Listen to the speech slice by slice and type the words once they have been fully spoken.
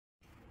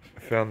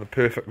Found the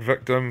perfect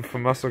victim for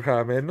muscle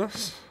car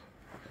madness.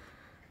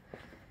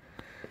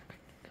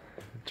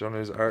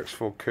 Jono's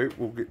RX4 Coupe.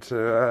 We'll get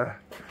to...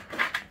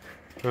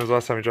 when was the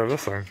last time you drove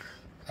this thing?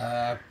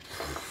 10,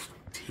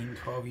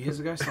 12 years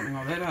ago, something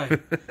like that, eh?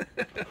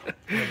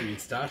 I haven't been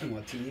starting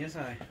like 10 years,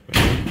 eh?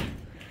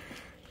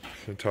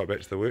 So tie it back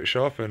to the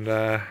workshop and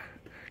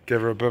give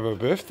her a bit of a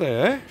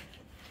birthday,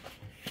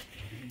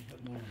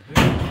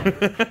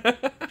 eh?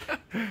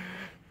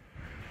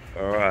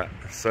 Alright,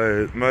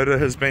 so the motor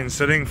has been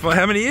sitting for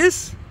how many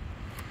years?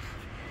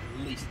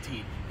 At least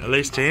 10. At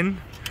least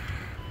 10.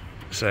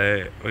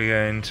 So we're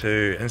going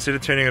to, instead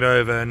of turning it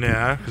over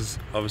now, because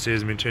obviously it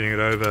hasn't been turning it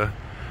over,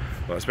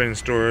 well, it's been in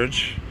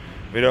storage,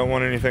 we don't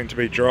want anything to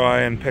be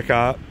dry and pick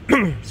up, so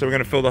we're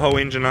going to fill the whole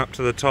engine up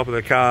to the top of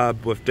the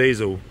carb with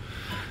diesel.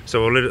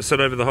 So we'll let it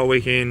sit over the whole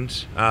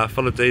weekend,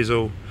 full of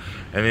diesel,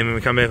 and then when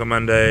we come back on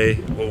Monday,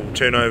 we'll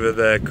turn over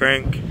the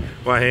crank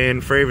by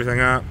hand, free everything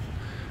up,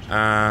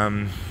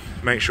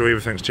 make sure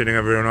everything's turning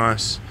over real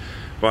nice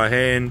by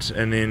hand,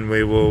 and then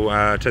we will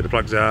take the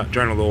plugs out,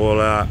 drain all the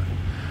oil out,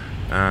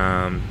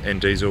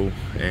 and diesel,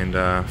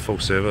 and full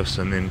service,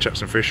 and then chuck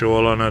some fresh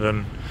oil on it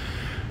and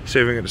see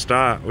if we can get to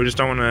start. We just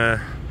don't want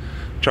to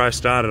try to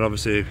start it,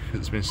 obviously,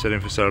 because it's been sitting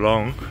for so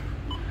long.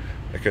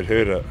 It could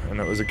hurt it, and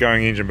it was a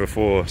going engine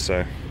before,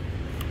 so.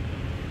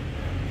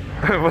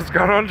 What's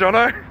going on,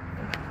 Jono?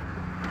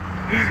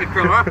 It's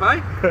grown up,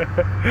 eh?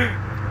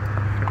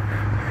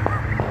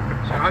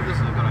 So I hope this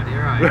is a good idea,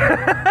 eh?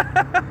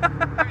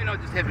 Maybe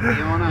not just having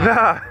me on, eh?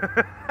 Nah.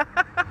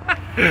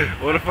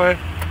 What if I...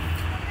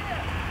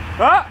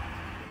 Ah!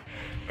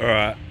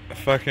 Alright,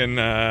 fucking,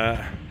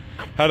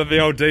 how did the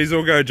old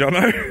diesel go,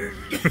 Jono?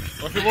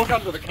 Well, if you walk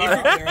under the car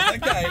everywhere, I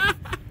think, eh?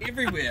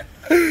 Everywhere.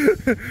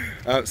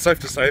 Safe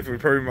to say, we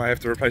probably might have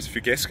to replace a few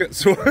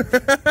gaskets. Or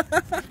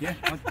Yeah,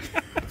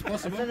 it's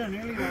possible.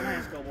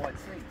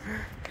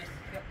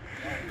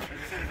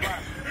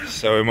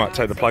 So we might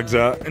take the plugs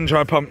out and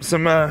try and pump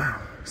some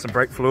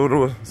brake fluid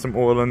or some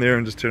oil in there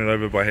and just turn it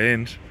over by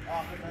hand.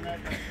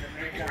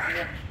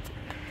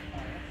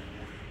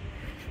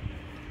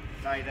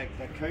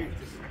 The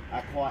Coupes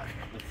are quite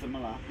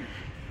similar.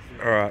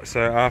 Alright,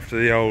 so after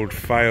the old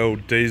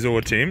failed diesel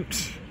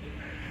attempt,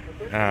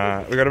 we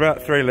got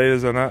about 3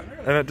 litres in it,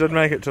 and it did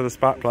make it to the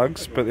spark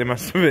plugs, but there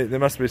must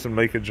be some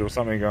leakage or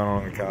something going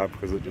on in the car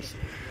because it just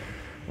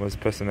was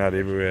pissing out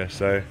everywhere.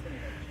 So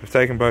we've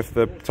taken both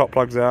the top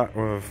plugs out,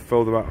 we've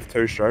filled them up with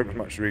 2-stroke as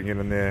much as we can get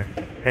in there,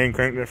 hand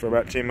cranked it for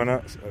about 10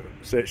 minutes.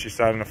 It's actually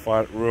starting to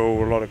fight a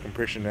lot of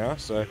compression now.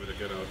 So with a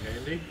good old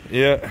handy.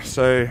 Yeah,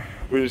 so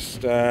we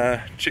just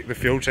check the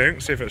fuel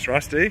tank, see if it's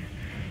rusty.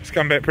 It's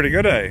come back pretty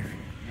good, eh?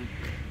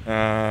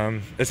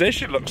 It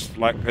actually looks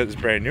like it's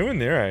brand new in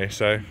there, eh?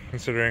 So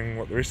considering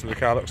what the rest of the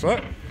car looks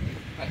like.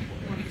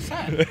 What are you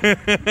saying?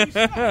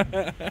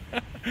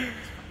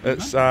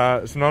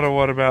 It's not a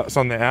what about it's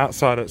on the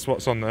outside, it's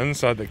what's on the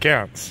inside that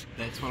counts.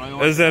 That's what I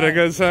always Is that say. a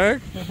good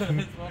saying? That's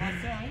what I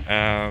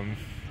say.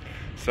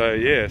 So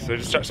yeah, so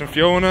just chuck some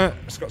fuel in it.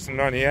 It's got some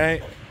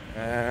 98.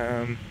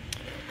 We're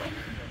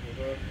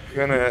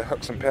gonna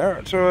hook some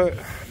power to it.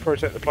 Probably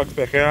take the plugs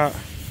back out,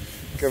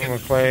 give them a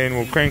clean.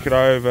 We'll crank it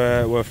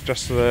over with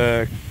just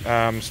the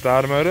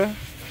starter motor,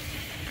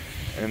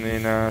 and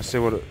then see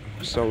where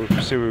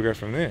we go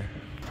from there.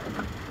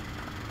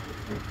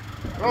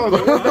 Oh,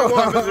 the windscreen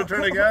wipers are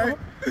trying to go.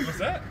 What's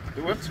that?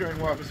 The windscreen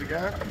wipers are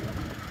going.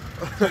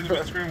 Take the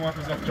windscreen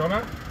wipers off,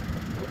 Jono.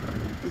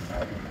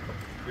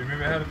 Do you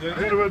remember how to do that?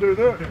 How do I do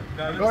that?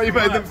 No, oh, you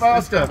made them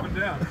faster. Up and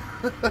down.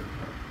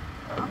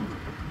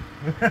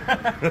 That's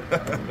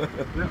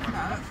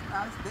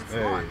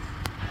right.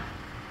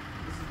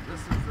 This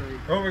is the...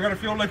 Oh, we got a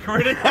fuel leak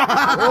already.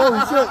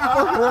 Oh shit!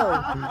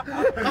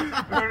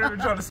 We're not even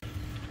trying to...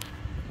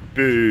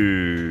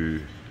 Boo.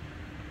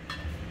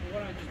 Why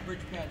don't I just bridge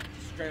power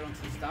straight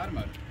onto the starter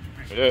mode?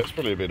 Yeah, it's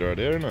probably a better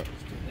idea, isn't it?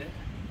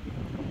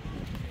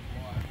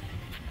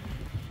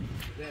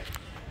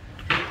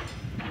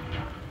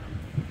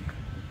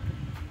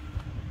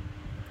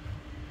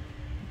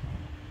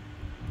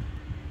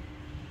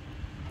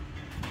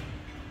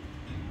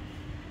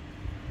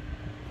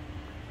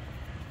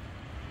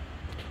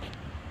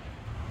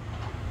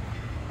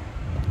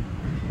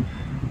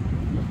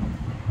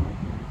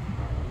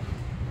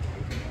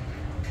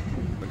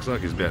 Looks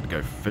like he's about to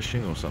go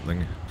fishing or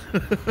something.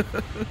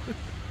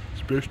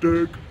 Space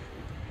tank.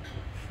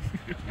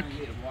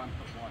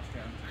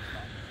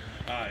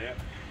 Ah, yeah.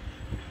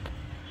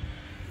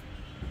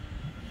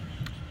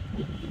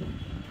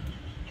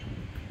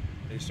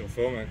 Are you still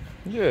filming?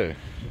 Yeah.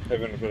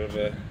 Having a bit of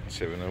a... It's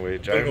having a wee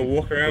Bit of a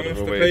walk around bit of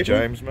with a the wee people.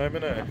 James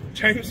moment, eh?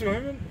 James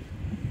moment?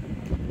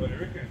 What do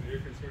you reckon? Do you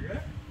reckon it's going to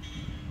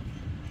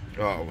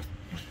go? Oh, with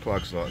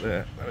plugs like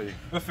that.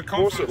 With the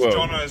course it confidence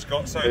will. Jono's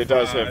got so He far,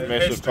 does have it has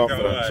massive to go,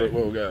 confidence. eh? It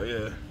will go,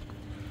 yeah.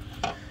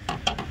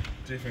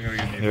 Definitely going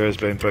to get There has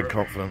been big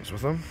confidence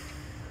with him.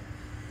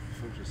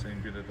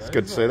 It's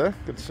good to see though,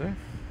 good to see.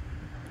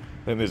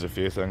 Then there's a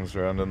few things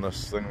around in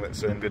this thing that's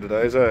seen better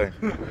days, eh?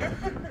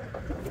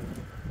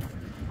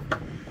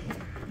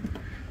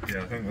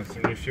 Yeah, I think with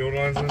some new fuel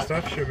lines and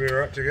stuff, should be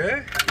right to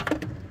go.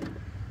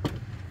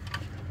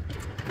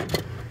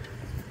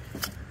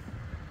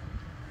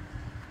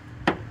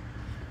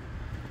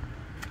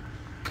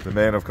 The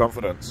man of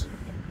confidence.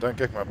 Don't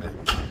kick my bed.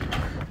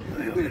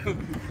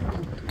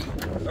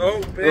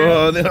 Oh,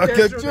 oh, then I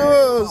kicked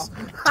yours.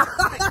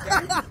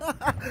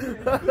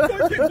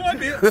 Don't kick my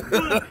bit.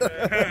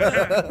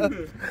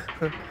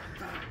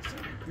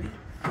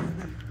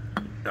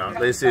 No,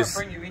 at least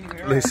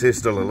there's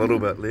still a little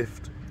bit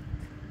left.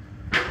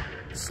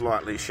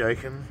 Slightly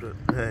shaken, but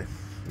hey,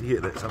 you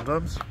get that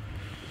sometimes.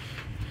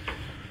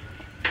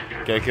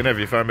 Okay, you can have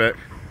your phone back.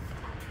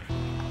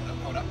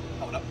 Hold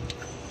up.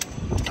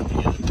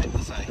 Yeah, the tape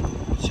to say,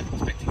 ship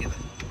us back together.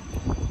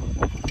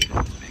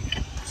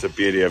 It's the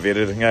beauty of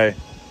editing, eh?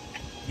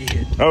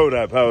 Yeah. Hold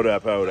up.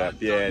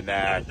 Yeah,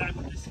 nah.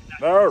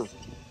 No,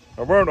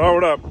 I won't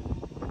hold up.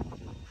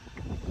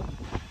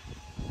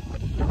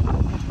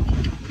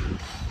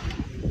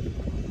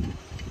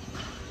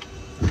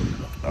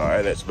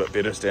 Alright, that's a bit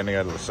better standing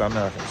out of the sun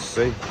now, I can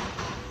see.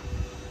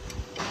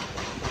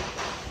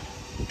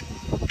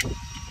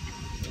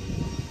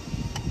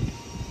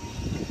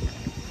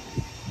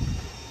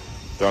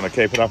 Do you want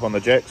to keep it up on the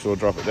jacks or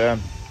drop it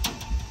down?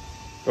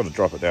 Got to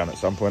drop it down at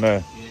some point,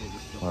 eh? Yeah,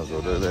 just Might as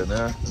well do that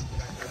now.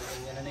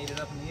 We're going to need it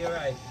up in the air,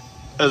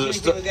 eh? Is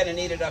it We're going to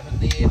need it up in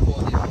the air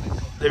for this.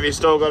 have you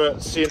still got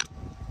it set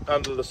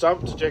under the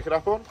sump to jack it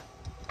up on?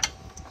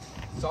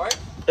 Sorry?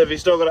 Have you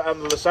still got it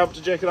under the sump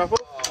to jack it up on?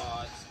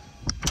 Oh,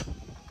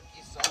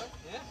 yes, so,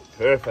 yeah.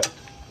 Perfect.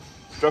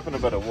 It's dropping a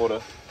bit of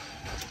water.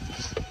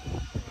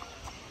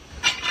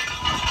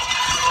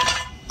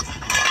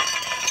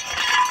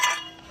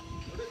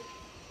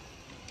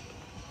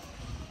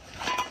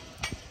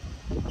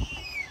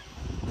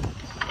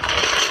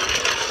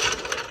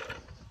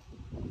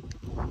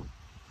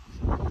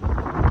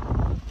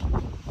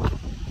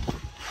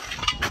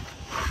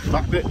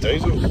 Fuck, that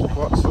diesel's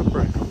quite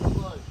slippery.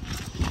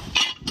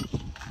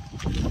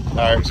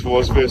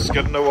 RX4's first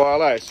skid in a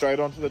while, eh? Straight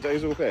onto the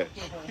diesel patch.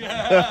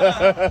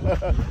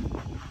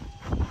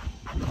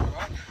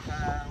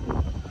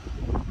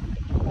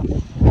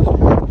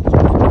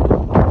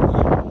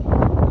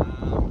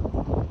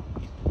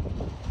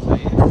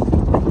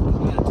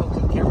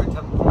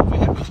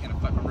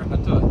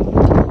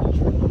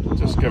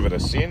 Just give it a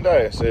send,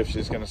 eh? See if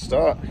she's going to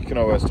start. You can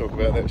always talk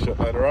about that shit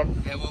later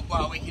on. Yeah,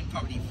 well, we can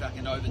probably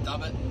fucking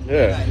overdub it.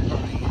 Yeah. You know,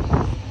 probably do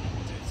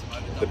some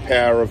The overdubbing.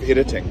 power of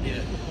editing.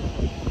 Yeah.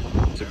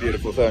 It's a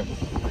beautiful thing.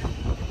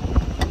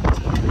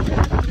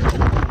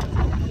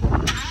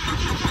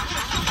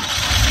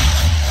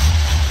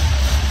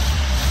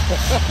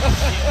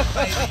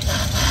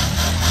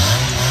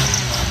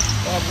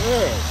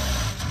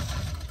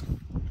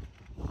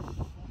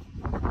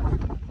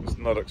 Just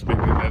not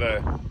expecting that,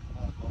 eh?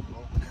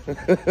 I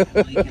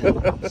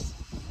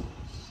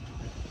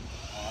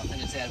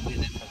think it's out where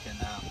that fucking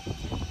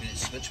where that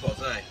switch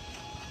was, eh?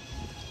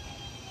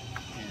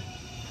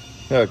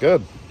 Yeah,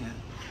 good.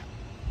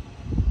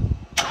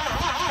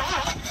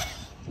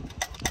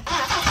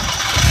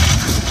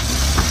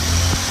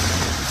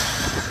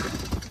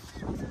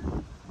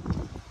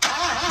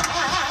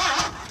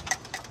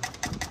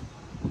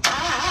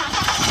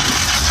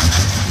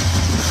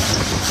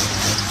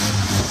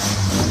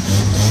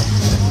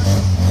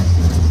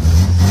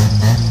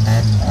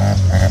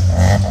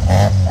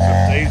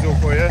 Diesel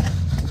for you.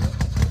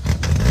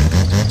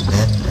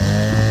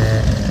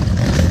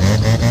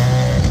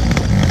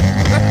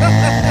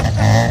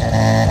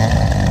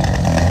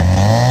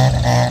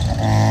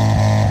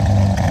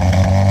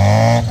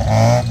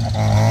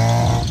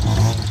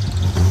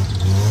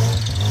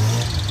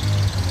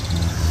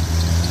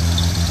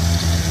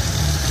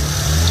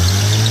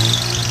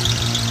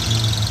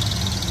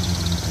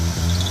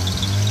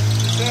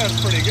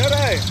 Sounds pretty good,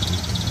 eh?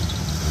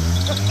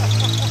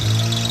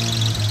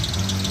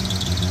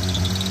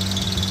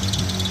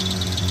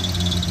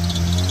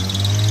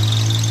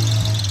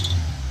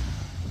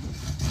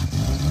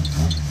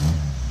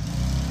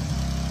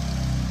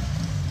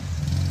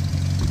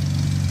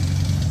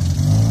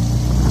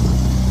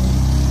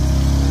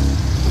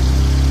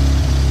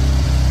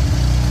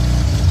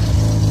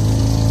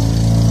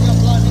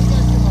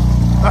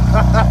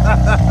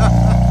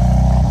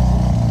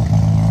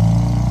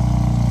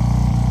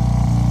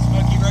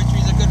 Smoky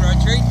rotary's a good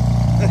rotary.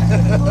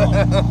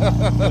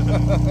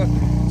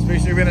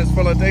 Especially when it's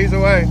full of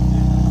diesel, eh? They're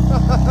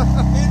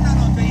not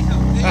on diesel,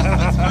 they're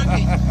just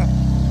smoky.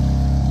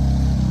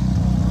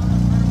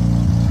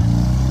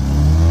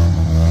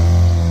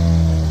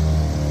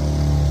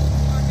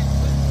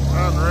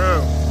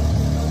 Unreal.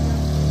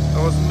 I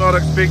was not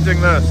expecting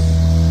this.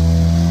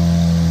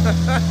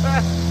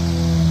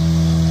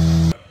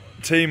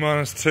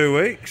 T-minus 2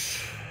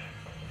 weeks.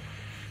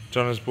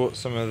 Jono's brought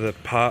some of the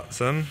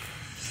parts in,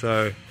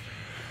 so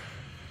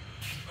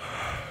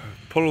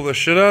pull all the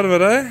shit out of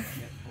it, eh?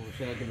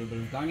 Get a bit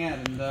of dung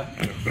out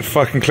and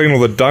Fucking clean all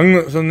the dung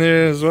that's in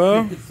there as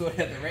well. sort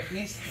out the rat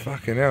nest.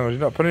 Fucking hell, did you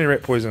not put any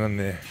rat poison in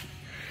there?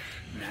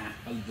 Nah,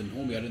 I I lived in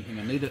Hornby, I didn't think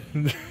I needed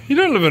it. You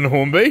don't live in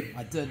Hornby.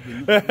 I did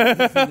when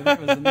the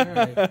was in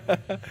there,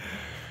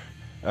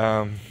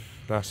 eh?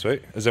 That's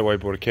sweet. Is that why you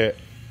bought a cat?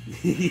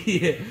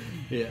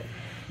 yeah.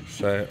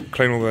 So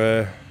clean all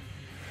the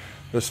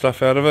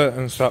stuff out of it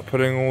and start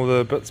putting all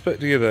the bits back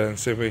together and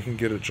see if we can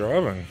get it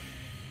driving.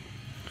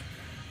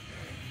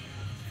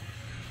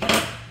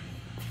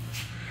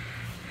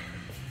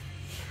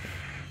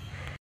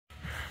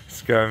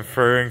 Just going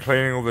through and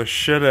cleaning all the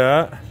shit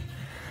out.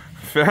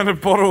 Found a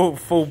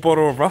full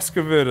bottle of rust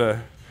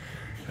converter.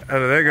 How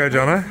did that go,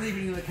 Jono?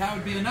 Leaving in the car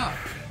would be enough.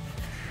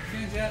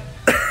 Turns out.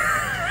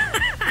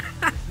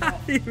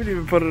 You haven't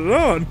even put it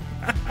on.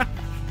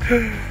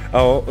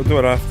 Oh, we'll do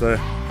it after.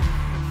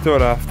 Do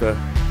it after.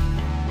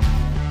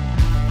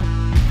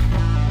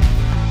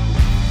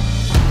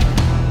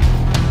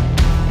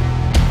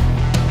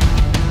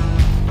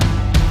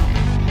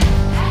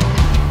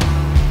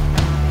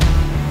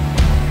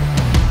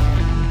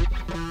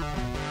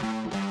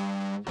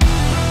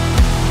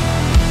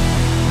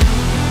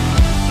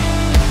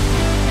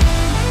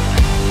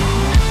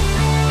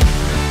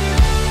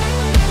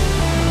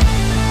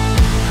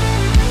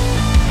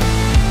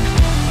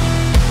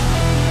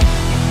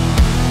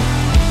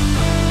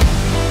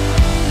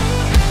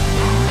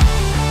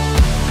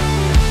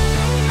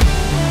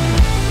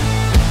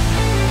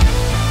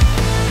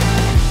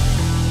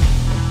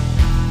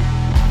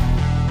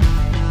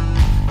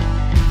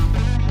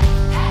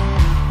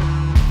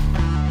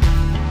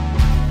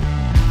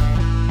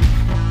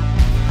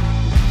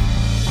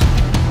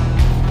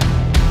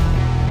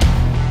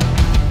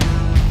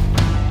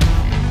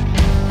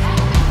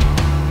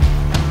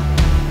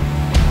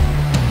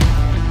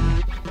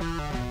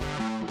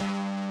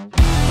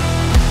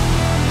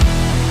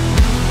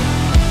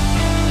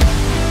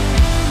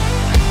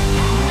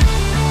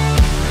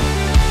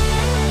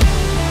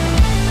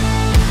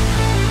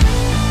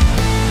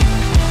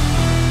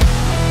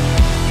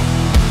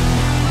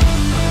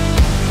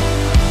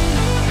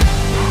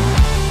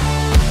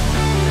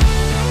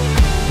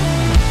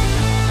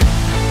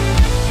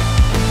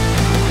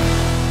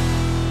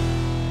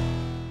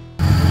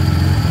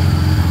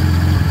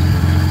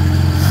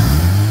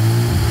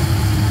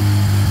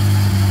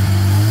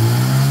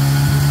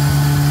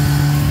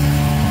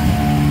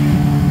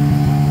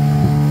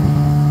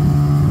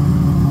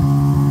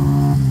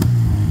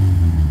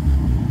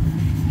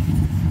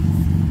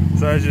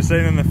 So as you've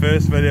seen in the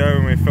first video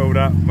when we filled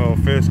up, well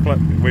first clip,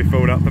 we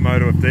filled up the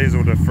motor with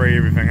diesel to free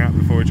everything up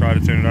before we tried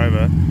to turn it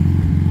over.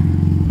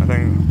 I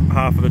think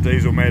half of the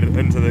diesel made it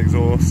into the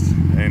exhaust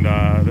and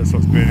that's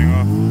what's burning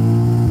off.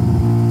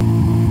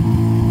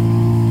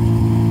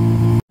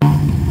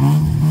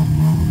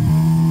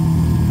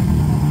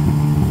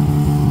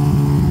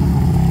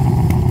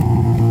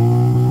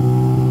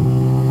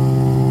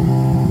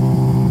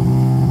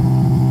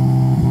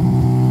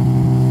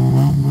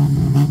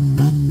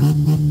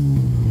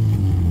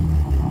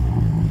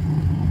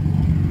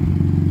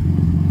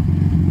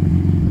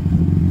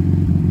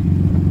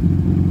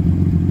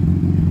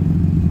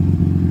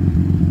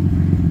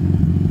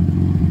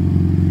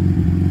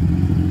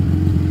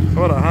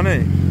 What a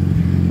honey.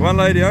 One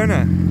lady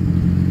owner.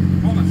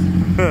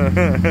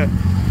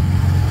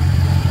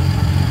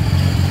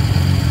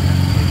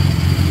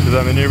 She's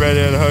on the new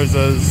radiator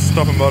hoses,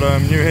 top and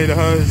bottom, new heater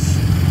hose,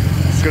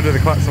 screwed to the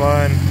clutch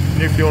line,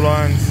 new fuel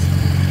lines.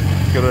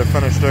 Got to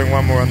finish doing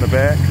one more on the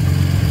back.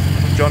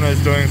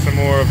 Jono's doing some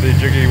more of the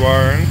jiggy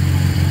wiring.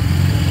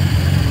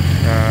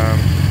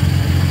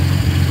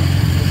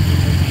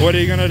 What are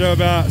you going to do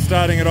about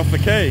starting it off the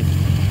key?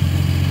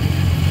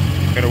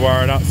 Going to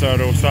wire it up so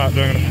it'll start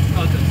doing it.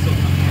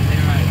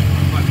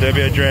 There'll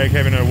be a drag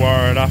having to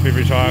wire it up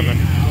every time. And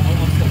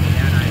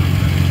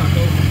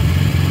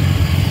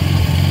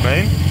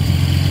mean?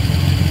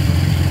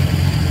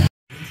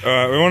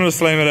 Alright, we wanted to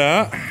slam it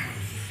out.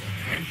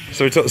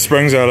 So we took the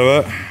springs out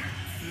of it.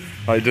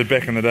 Like you did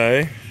back in the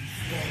day.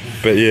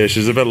 But yeah,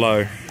 she's a bit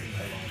low.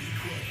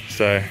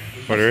 So,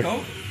 whatever.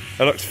 Cool.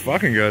 It looks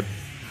fucking good.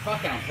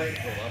 Fucking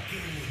unpredictable though.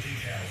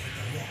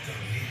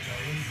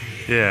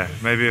 Yeah,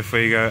 maybe if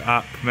we go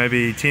up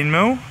maybe 10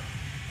 mil,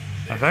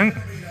 I think.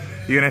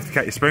 You're gonna have to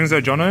cut your springs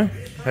though, Jono.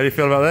 How do you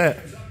feel about that?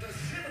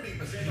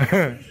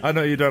 I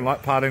know you don't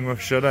like parting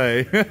with shit,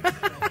 eh?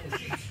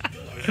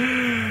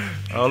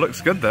 Oh, it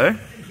looks good though.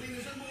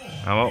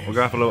 Oh well, we'll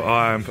go up a little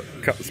higher and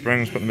cut the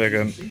springs, put them back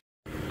in.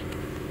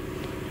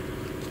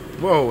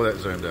 Whoa, that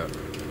zoomed out.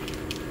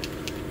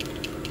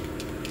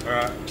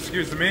 Alright,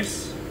 excuse the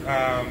mess.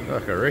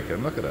 Look, I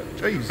reckon, look at it.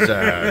 Jesus.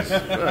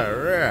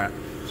 Alright.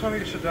 Trying to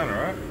get shit done,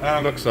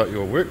 alright? Looks like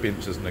your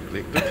workbench is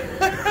neglected.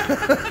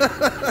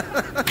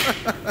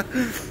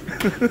 It's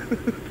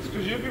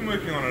because you've been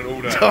working on it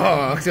all day.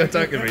 Oh,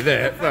 don't give me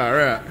that.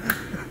 Alright.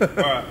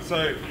 Alright,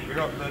 so we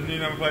got the new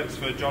number plates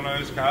for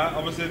Jono's car.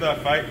 Obviously they're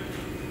fake.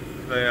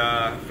 They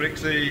are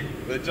flexi,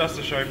 they're just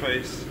a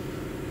showpiece.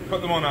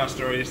 Put them on our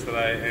story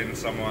yesterday and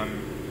someone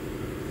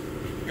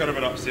got a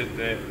bit upset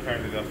that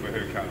apparently they're for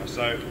her car.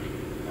 So,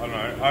 I don't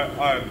know,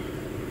 I'm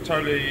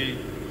totally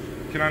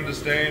can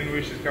understand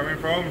where she's coming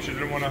from. She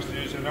didn't want us to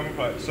use her number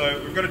plate, so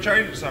we've got to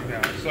change it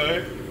somehow.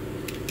 So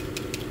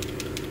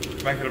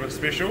make it a bit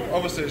special.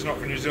 Obviously it's not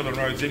for New Zealand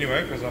roads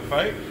anyway because they're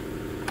fake.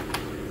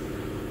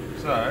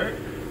 So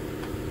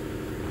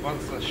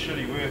once the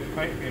shitty worth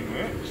paint pen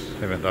works.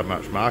 Haven't done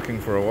much marking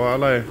for a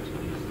while, eh?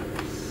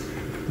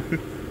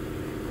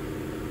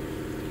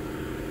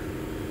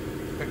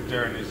 I think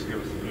Darren needs to give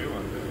us a new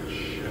one. Oh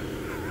shit.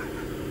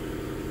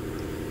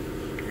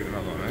 Get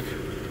another one, eh?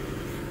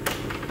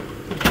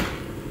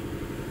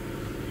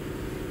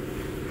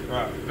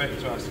 Right, back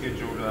to our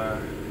scheduled.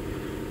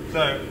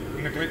 So,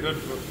 neglected,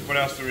 what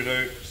else do we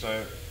do?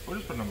 So, we'll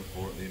just put number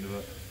 4 at the end of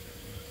it.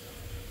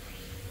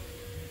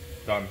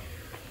 Done.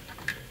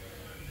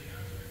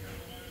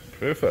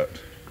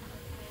 Perfect.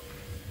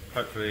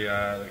 Hopefully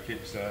that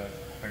keeps, I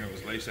think it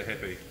was Lisa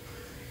happy.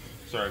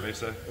 Sorry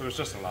Lisa, it was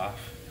just a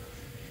laugh.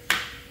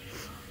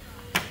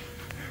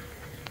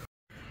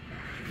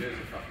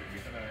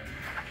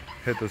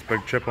 Hit this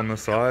big chip on the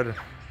side.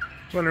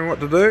 Wondering what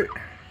to do.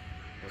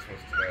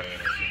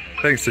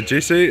 Thanks to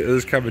Jesse, it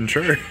is coming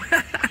true.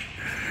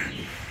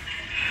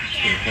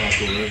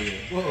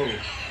 Whoa!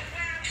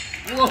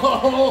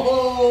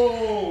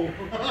 Whoa!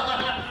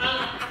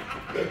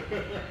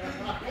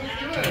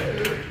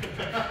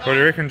 What do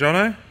you reckon,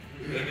 Jono?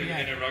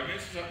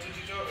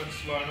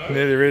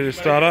 Nearly ready to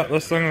start up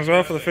this thing as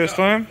well for the first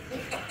time.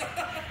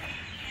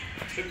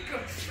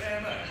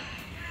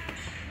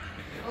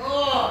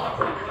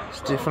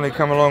 It's definitely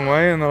come a long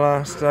way in the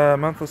last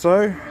month or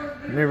so.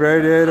 New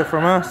radiator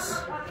from us.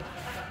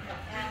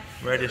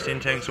 Radius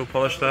end tanks all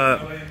polished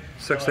up.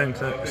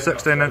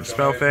 16-inch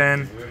spell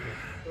fan.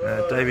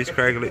 Davies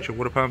Craig electric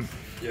water pump.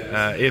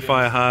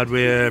 Airfire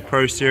hardware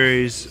Pro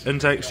Series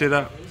intake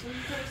setup.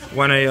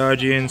 1A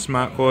IGN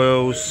smart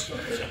coils.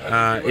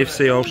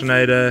 FC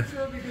alternator.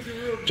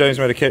 James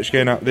made a catch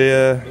can up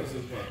there.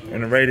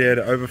 And a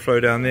radiator overflow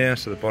down there,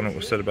 so the bonnet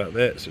will sit about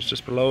that, so it's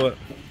just below it.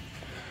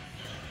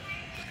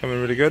 It's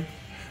coming really good.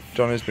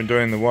 Johnny's been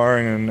doing the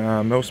wiring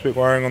and mil-spec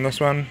wiring on this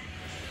one.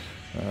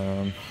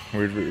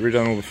 We've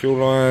redone all the fuel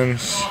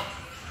lines.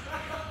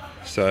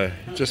 So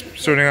just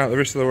sorting out the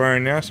rest of the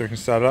wiring now so we can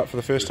start it up for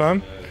the first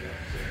time.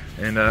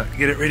 And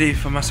get it ready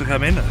for Muscle Car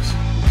Madness.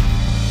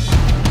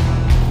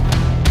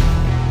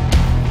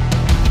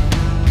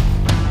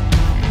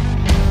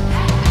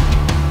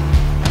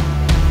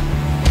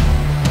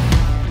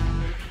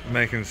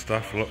 Making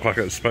stuff look like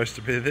it's supposed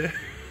to be there.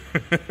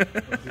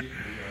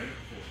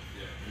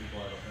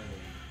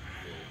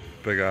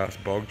 Big ass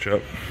bog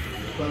chip.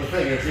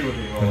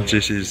 And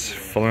Jesse's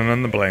filling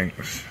in the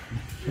blanks.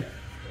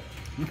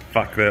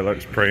 Fuck, that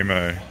looks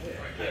primo.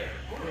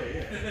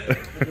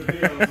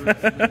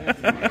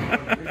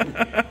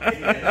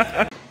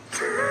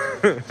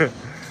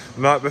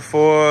 Night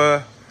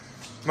before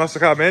Muscle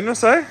Car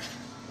Madness, eh?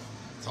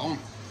 It's on.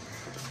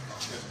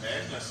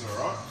 Madness,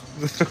 alright.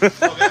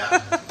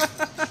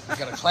 We've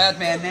got a cloud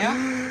man now.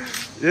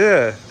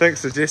 Yeah,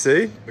 thanks to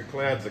Jesse. The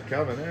clouds are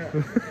coming out.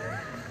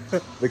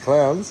 The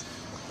clowns.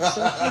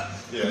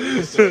 Yeah,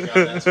 you still got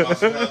that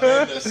Muscle Car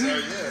Madness, so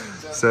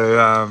yeah.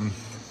 So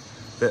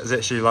that's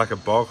actually like a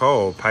bog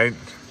hole or paint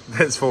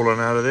that's fallen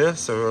out of there.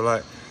 So we were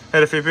like,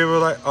 had a few people were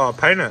like, oh,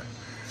 paint it.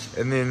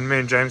 And then me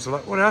and James were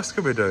like, what else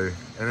could we do?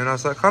 And then I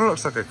was like, kind of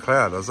looks like a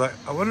cloud. I was like,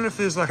 I wonder if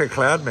there's like a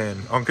cloud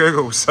man on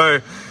Google.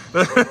 So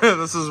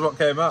this is what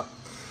came up.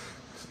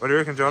 What do you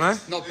reckon, Jono?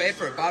 Not bad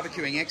for a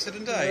barbecuing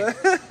accident, eh?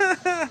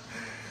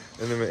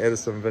 And then we added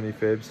some Vinny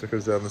Fab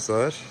stickers down the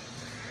side.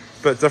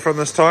 Bit different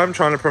this time,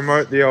 trying to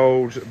promote the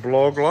old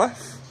blog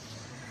life.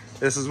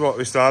 This is what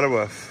we started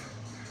with.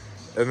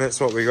 And that's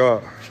what we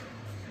got.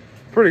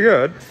 Pretty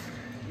good.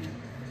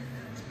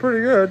 It's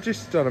pretty good.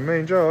 Just done a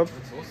mean job.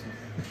 That's awesome.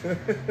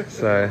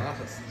 So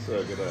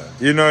So good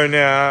at. you know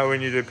now when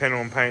you do panel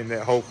and paint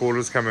that whole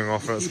quarter's coming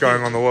off and it's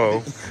going on the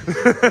wall.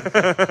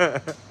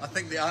 I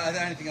think the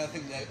only thing I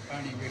think the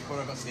only rear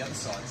quarter got to the other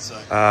side, so.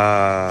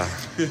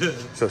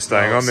 So it's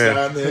staying on there.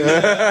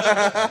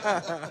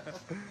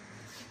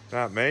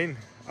 Not mean.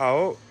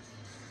 Oh,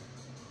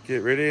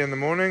 get ready in the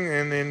morning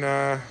and then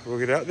we'll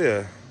get out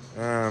there.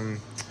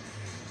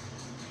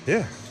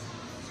 Yeah.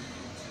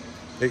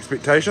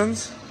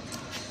 Expectations?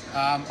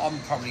 I'm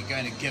probably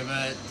going to give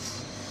it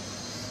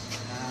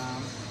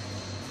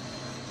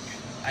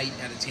 8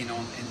 out of 10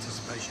 on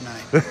anticipation,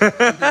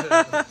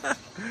 eh?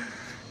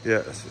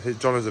 Yeah,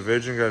 John is a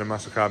virgin going to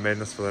Muscle Car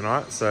Madness for the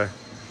night, so...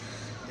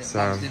 That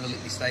bum's never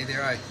let me stay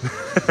there, eh?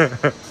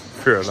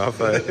 Fair enough,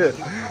 eh?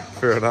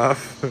 Fair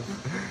enough.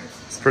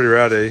 It's pretty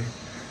rowdy.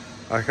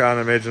 I can't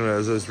imagine it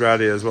as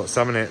rowdy as what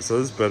Summernats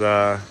is, but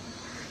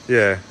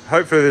yeah.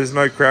 Hopefully there's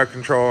no crowd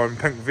control on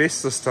pink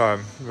vests this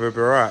time. We'll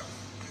be right.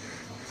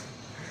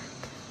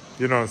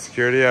 You're not in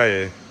security, are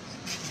you?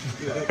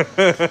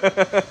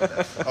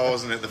 I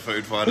wasn't at the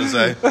food fighters,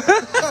 eh?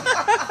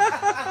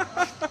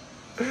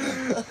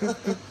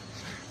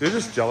 You're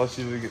just jealous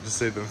you didn't get to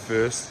see them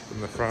first in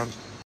the front.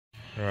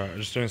 Alright,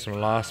 just doing some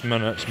last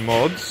minute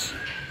mods.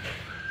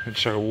 Let's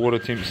chuck a water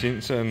temp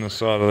sensor in the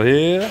side of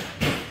here.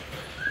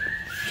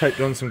 taped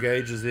on some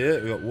gauges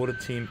there. We've got water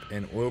temp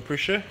and oil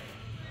pressure.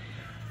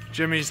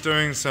 Jimmy's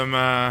doing some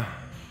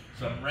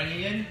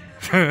ringing in.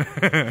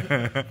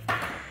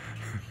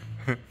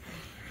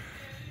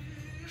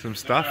 some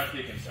stuff. I don't know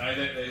if you can say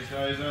that these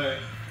days, eh?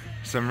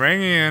 Some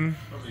ringing in.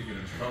 Probably get in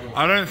trouble.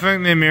 I don't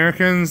think the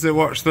Americans that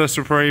watch this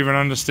will probably even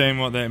understand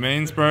what that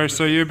means, bro,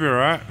 so you'll be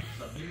alright.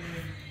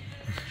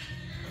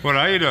 What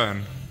are you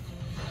doing?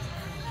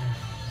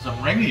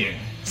 Some ringing in.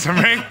 Some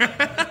ring.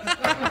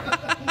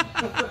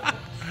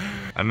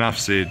 Enough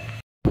said.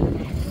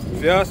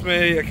 If you asked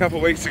me a couple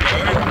of weeks ago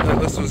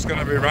that this was going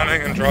to be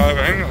running and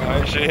driving, I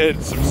actually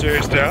had some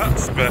serious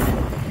doubts, but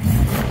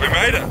we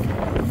made it.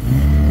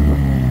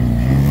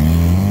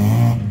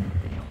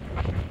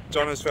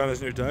 Jono's found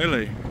his new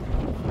daily.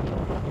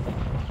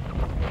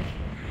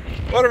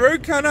 What a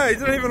rude cunt, eh? He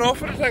didn't even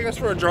offer to take us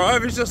for a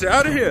drive, he's just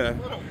out of here.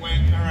 What a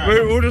wanker,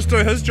 eh? We'll just do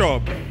his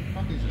job.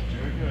 Fuck, he's a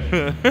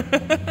jerk,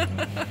 eh?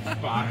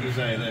 Sparkers,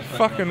 eh? They're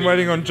Fucking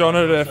waiting on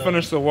Jono to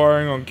finish the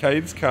wiring on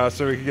Cade's car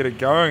so we can get it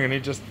going, and he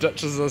just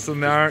ditches us in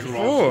the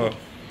RX4.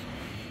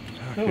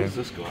 Who is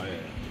this guy, eh?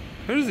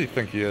 Who does he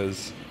think he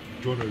is?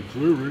 Jono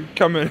Brewery.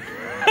 Come in.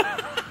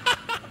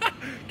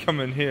 Come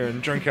in here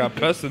and drink our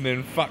piss and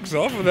then fucks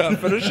off without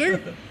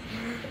finishing.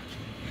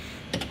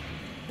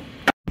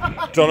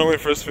 Jono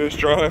went for his first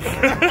drive.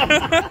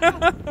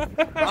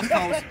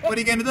 What are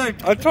you going to do?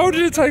 I told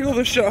you to take all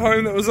the shit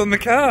home that was on the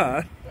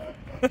car.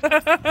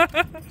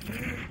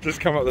 Just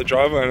come up the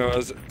driveway and it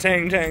was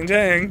tang, tang,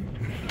 tang.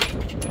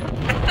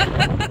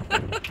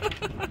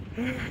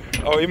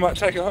 Oh, you might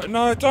take it home.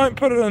 No, don't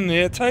put it in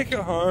there. Take it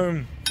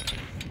home.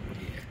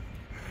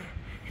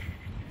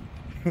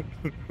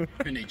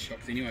 Who needs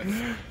shocks anyway?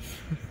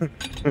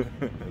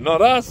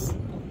 Not us.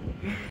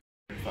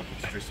 Fucking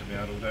stressing me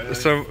out all day.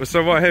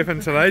 So what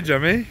happened today,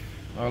 Jimmy?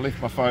 I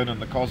left my phone in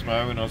the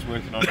Cosmo when I was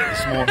working on it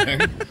this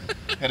morning.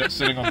 Had it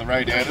sitting on the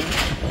radiator.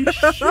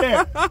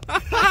 Shit!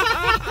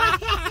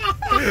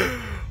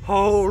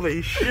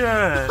 Holy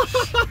shit!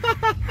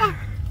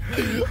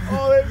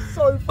 Oh, that's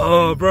so funny.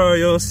 Oh, bro,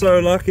 you're so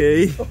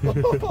lucky.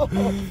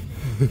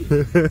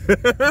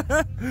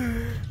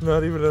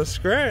 Not even a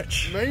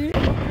scratch. Me?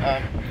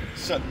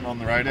 Sitting on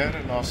the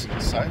radiator, nice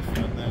and safe,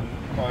 and then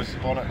closed the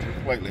bonnet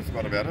completely,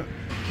 forgot about it.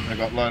 And I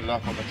got loaded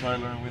up on the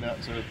trailer and went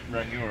out to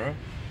Rangiora.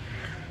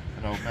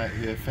 An old mate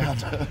here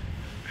found it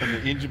in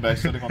the engine bay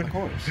sitting on the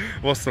coils.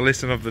 What's the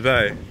lesson of the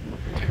day?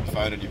 Keep your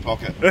phone in your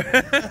pocket.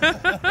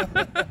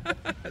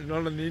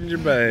 Not in the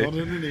engine bay. Not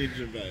in an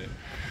engine bay.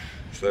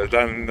 So I've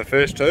done the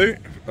first two.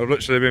 I've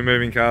literally been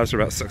moving cars for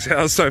about 6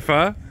 hours so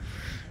far.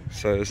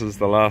 So this is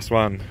the last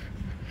one.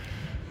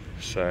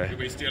 So You'll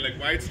be stealing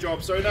Wade's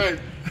job soon, eh?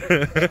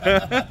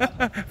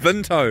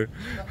 Vinto.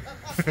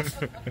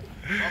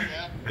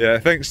 Yeah,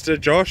 thanks to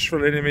Josh for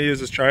letting me use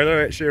his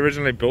trailer. I actually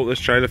originally built this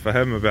trailer for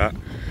him about,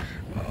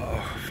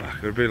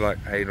 it would be like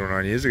 8 or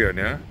 9 years ago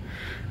now.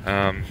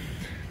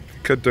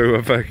 Could do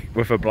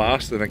with a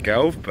blast and a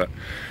galv, but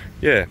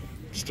yeah,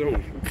 still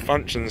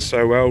functions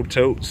so well,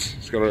 tilts.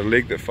 It's got a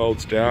leg that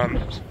folds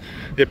down.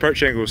 The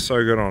approach angle is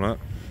so good on it.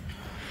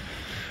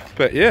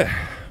 But yeah,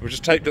 we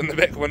just taped in the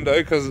back window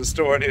because it's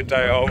still only a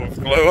day old with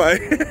glue, eh?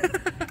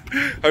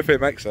 Hopefully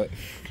it makes it.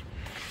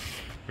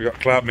 We got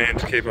Cloudman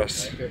to keep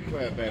us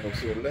Cloudman will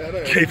sort it out,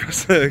 eh? keep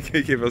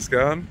us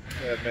going.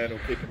 Cloudman will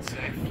keep it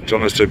safe.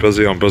 John is too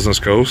busy on business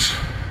calls.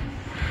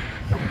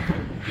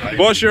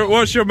 What's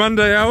your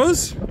Monday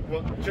hours?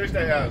 Well,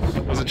 Tuesday hours.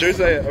 Was it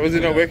Tuesday? Was he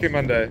not working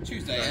Monday?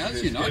 Tuesday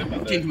hours, you know.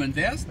 Gentleman's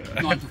hours,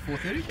 9 to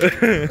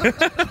 4:30.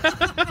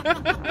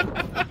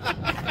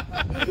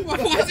 Why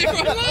is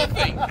everyone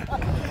laughing?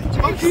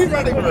 I'm you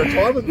running a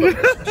retirement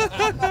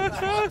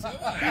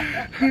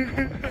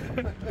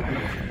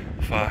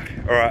Fuck.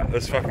 Alright,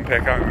 let's fucking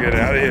pack up and get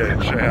out of here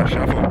and show you how to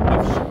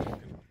shuffle.